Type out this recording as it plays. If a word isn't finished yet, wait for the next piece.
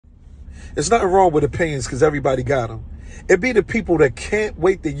There's nothing wrong with opinions because everybody got them. It be the people that can't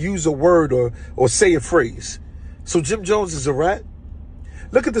wait to use a word or say a phrase. So Jim Jones is a rat?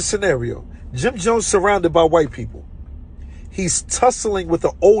 Look at the scenario. Jim Jones surrounded by white people. He's tussling with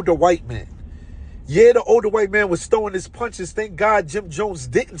an older white man. Yeah, the older white man was throwing his punches. Thank God Jim Jones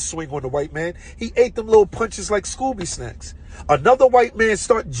didn't swing on the white man. He ate them little punches like Scooby snacks. Another white man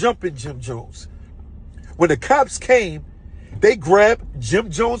started jumping Jim Jones. When the cops came, they grabbed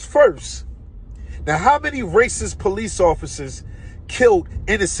Jim Jones first. Now, how many racist police officers killed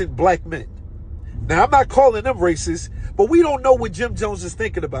innocent black men? Now, I'm not calling them racist, but we don't know what Jim Jones is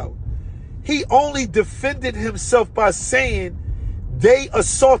thinking about. He only defended himself by saying they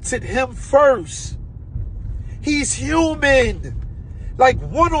assaulted him first. He's human. Like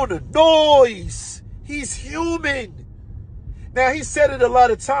one on the noise. He's human. Now, he said it a lot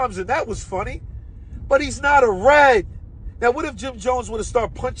of times, and that was funny, but he's not a rat. Now, what if Jim Jones would have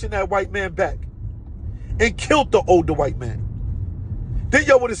started punching that white man back and killed the older white man? Then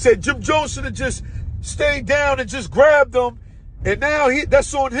y'all would have said Jim Jones should have just stayed down and just grabbed him. And now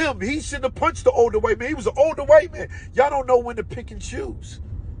that's on him. He shouldn't have punched the older white man. He was an older white man. Y'all don't know when to pick and choose.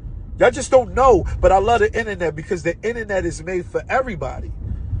 Y'all just don't know. But I love the internet because the internet is made for everybody.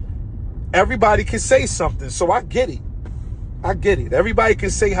 Everybody can say something. So I get it. I get it. Everybody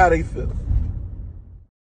can say how they feel.